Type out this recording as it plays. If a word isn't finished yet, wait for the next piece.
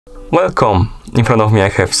Welcome! In front of me I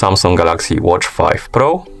have Samsung Galaxy Watch 5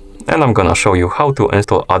 Pro and I'm gonna show you how to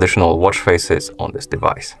install additional watch faces on this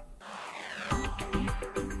device.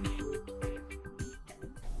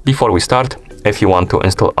 Before we start, if you want to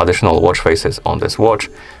install additional watch faces on this watch,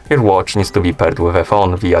 your watch needs to be paired with a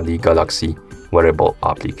phone via the Galaxy wearable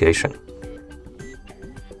application.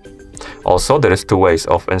 Also, there is two ways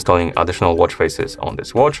of installing additional watch faces on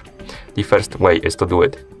this watch. The first way is to do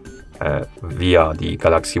it via the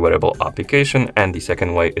Galaxy wearable application, and the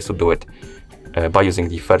second way is to do it by using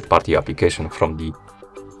the third-party application from the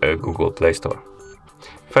Google Play Store.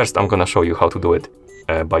 First, I'm gonna show you how to do it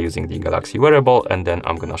by using the Galaxy wearable, and then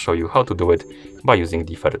I'm gonna show you how to do it by using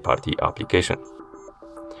the third-party application.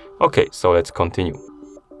 Okay, so let's continue.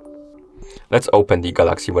 Let's open the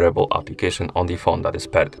Galaxy wearable application on the phone that is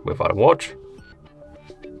paired with our watch.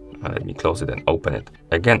 Let me close it and open it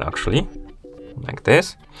again, actually, like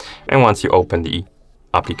this. And once you open the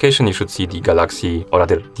application, you should see the Galaxy, or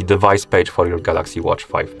rather the device page for your Galaxy Watch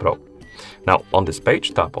 5 Pro. Now on this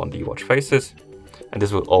page, tap on the watch faces, and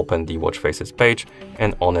this will open the watch faces page,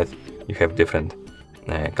 and on it you have different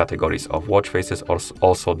categories of watch faces, or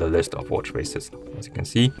also the list of watch faces, as you can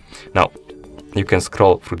see. Now you can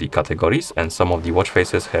scroll through the categories, and some of the watch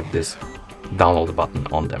faces have this download button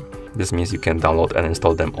on them. This means you can download and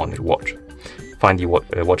install them on your watch. Find the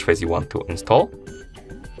watch face you want to install,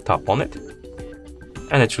 tap on it,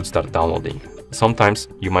 and it should start downloading. Sometimes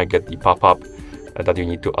you might get the pop-up that you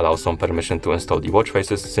need to allow some permission to install the watch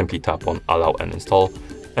faces. Simply tap on allow and install,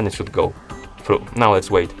 and it should go through. Now let's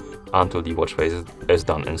wait until the watch face is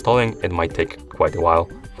done installing. It might take quite a while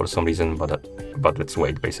for some reason, but let's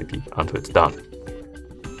wait basically until it's done.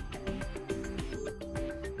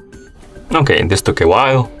 Okay, this took a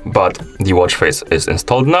while, but the watch face is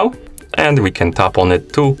installed now, and we can tap on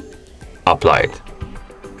it to apply it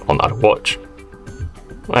on our watch,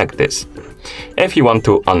 like this. If you want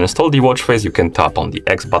to uninstall the watch face, you can tap on the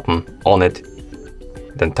X button on it,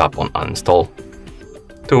 then tap on uninstall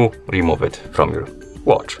to remove it from your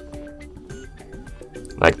watch,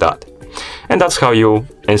 like that. And that's how you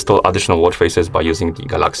install additional watch faces by using the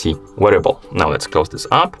Galaxy wearable. Now let's close this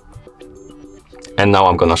app. And now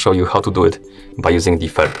I'm gonna show you how to do it by using the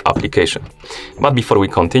third application. But before we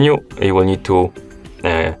continue, you will need to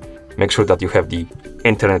make sure that you have the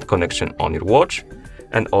internet connection on your watch,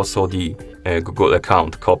 and also the Google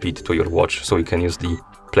account copied to your watch, so you can use the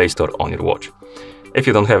Play Store on your watch. If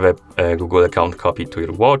you don't have a Google account copied to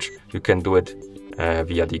your watch, you can do it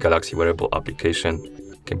via the Galaxy wearable application.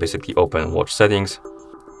 You can basically open watch settings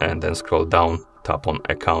and then scroll down, tap on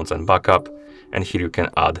accounts and backup, and here you can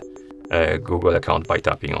add a Google account by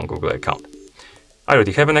tapping on Google account. I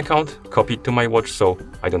already have an account copied to my watch, so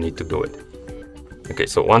I don't need to do it. Okay,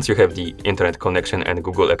 so once you have the internet connection and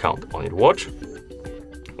Google account on your watch,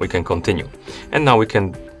 we can continue. And now we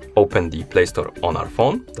can open the Play Store on our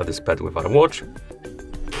phone that is paired with our watch.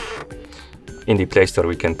 In the Play Store,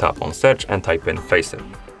 we can tap on search and type in Facer,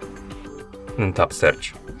 and tap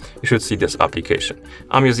search. You should see this application.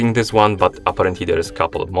 I'm using this one, but apparently there is a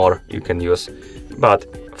couple more you can use, but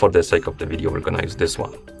for the sake of the video, we're gonna use this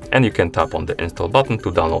one. And you can tap on the install button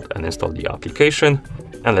to download and install the application,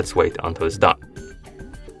 and let's wait until it's done.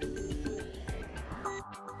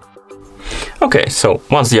 Okay, so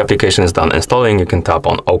once the application is done installing, you can tap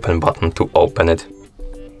on open button to open it.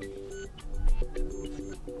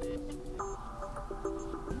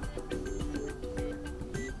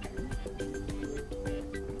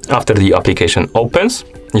 After the application opens,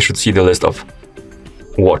 you should see the list of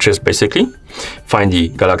watches basically. Find the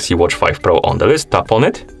Galaxy Watch 5 Pro on the list, tap on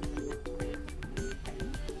it,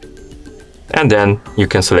 and then you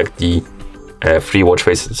can select the three watch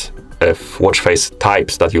face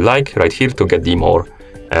types that you like right here to get the more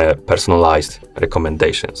personalized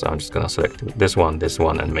recommendations. I'm just gonna select this one,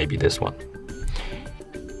 and maybe this one.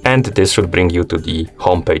 And this should bring you to the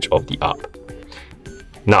home page of the app.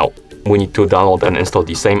 Now, we need to download and install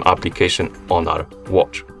the same application on our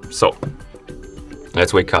watch. So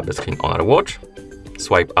let's wake up the screen on our watch,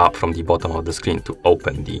 swipe up from the bottom of the screen to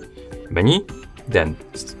open the menu, then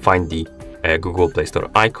find the Google Play Store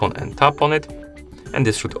icon and tap on it, and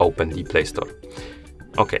this should open the Play Store.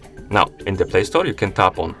 Okay, now in the Play Store, you can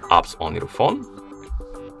tap on apps on your phone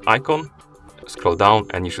icon, scroll down,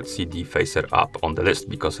 and you should see the Facer app on the list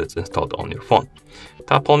because it's installed on your phone.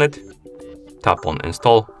 Tap on it, tap on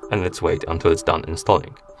install, and let's wait until it's done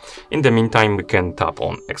installing. In the meantime, we can tap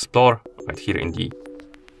on explore right here in the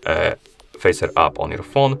Facer app on your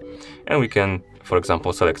phone, and we can, for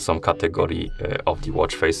example, select some category of the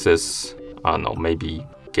watch faces. I don't know, maybe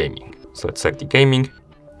gaming. So let's select the gaming,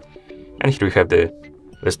 and here we have the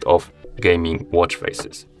list of gaming watch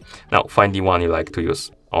faces. Now find the one you like to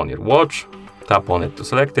use on your watch, tap on it to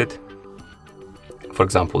select it. For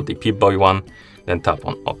example, the Pip-Boy one, then tap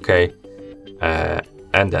on OK,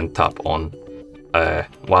 and then tap on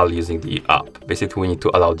while using the app. Basically, we need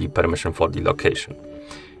to allow the permission for the location.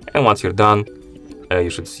 And once you're done, you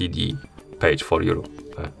should see the page for your,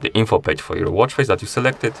 the info page for your watch face that you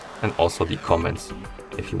selected, and also the comments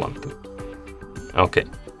if you want to. Okay.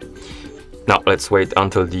 Now let's wait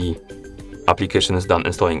until the application is done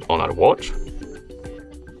installing on our watch.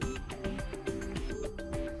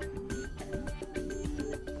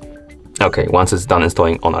 Okay, once it's done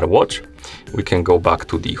installing on our watch, we can go back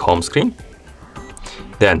to the home screen.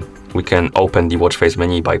 Then we can open the watch face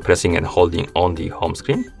menu by pressing and holding on the home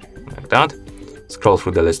screen, like that. Scroll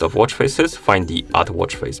through the list of watch faces, find the Add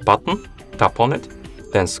Watch Face button, tap on it,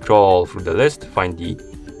 then scroll through the list, find the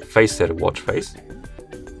Facer watch face.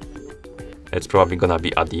 It's probably gonna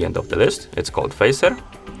be at the end of the list. It's called Facer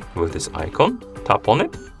with this icon. Tap on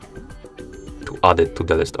it to add it to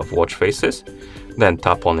the list of watch faces. Then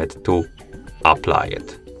tap on it to apply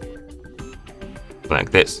it,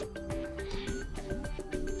 like this.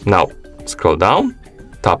 Now scroll down,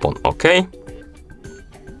 tap on OK,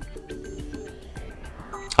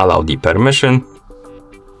 allow the permission,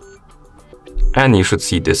 and you should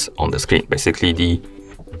see this on the screen, basically the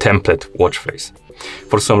template watch face.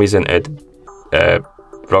 For some reason it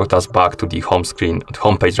brought us back to the home screen,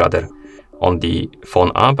 home page rather, on the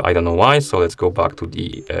phone app. I don't know why, so let's go back to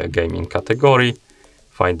the gaming category,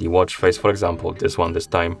 find the watch face, for example this one this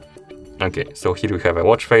time. Okay, so here we have a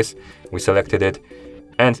watch face, we selected it,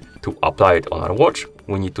 and to apply it on our watch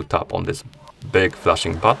we need to tap on this big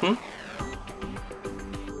flashing button.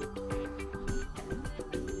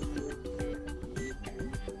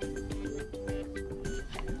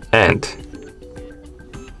 And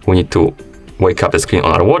we need to wake up the screen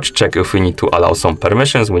on our watch, check if we need to allow some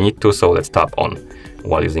permissions. We need to, so let's tap on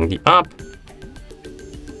while using the app.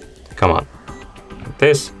 Come on, like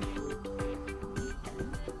this.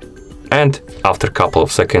 And after a couple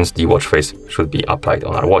of seconds, the watch face should be applied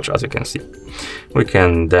on our watch, as you can see. We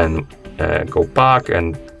can then go back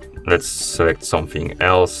and let's select something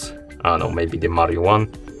else. I don't know, maybe the Mario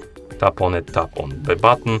one. Tap on it, tap on the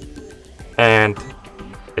button, and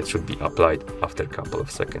it should be applied after a couple of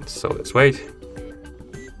seconds. So let's wait.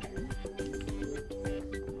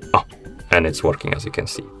 Oh, and it's working, as you can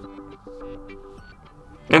see.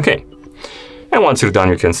 Okay, and once you're done,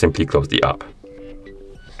 you can simply close the app.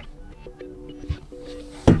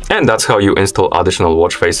 And that's how you install additional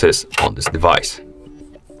watch faces on this device.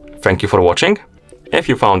 Thank you for watching. If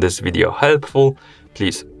you found this video helpful,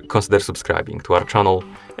 please consider subscribing to our channel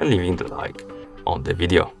and leaving the like on the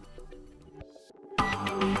video.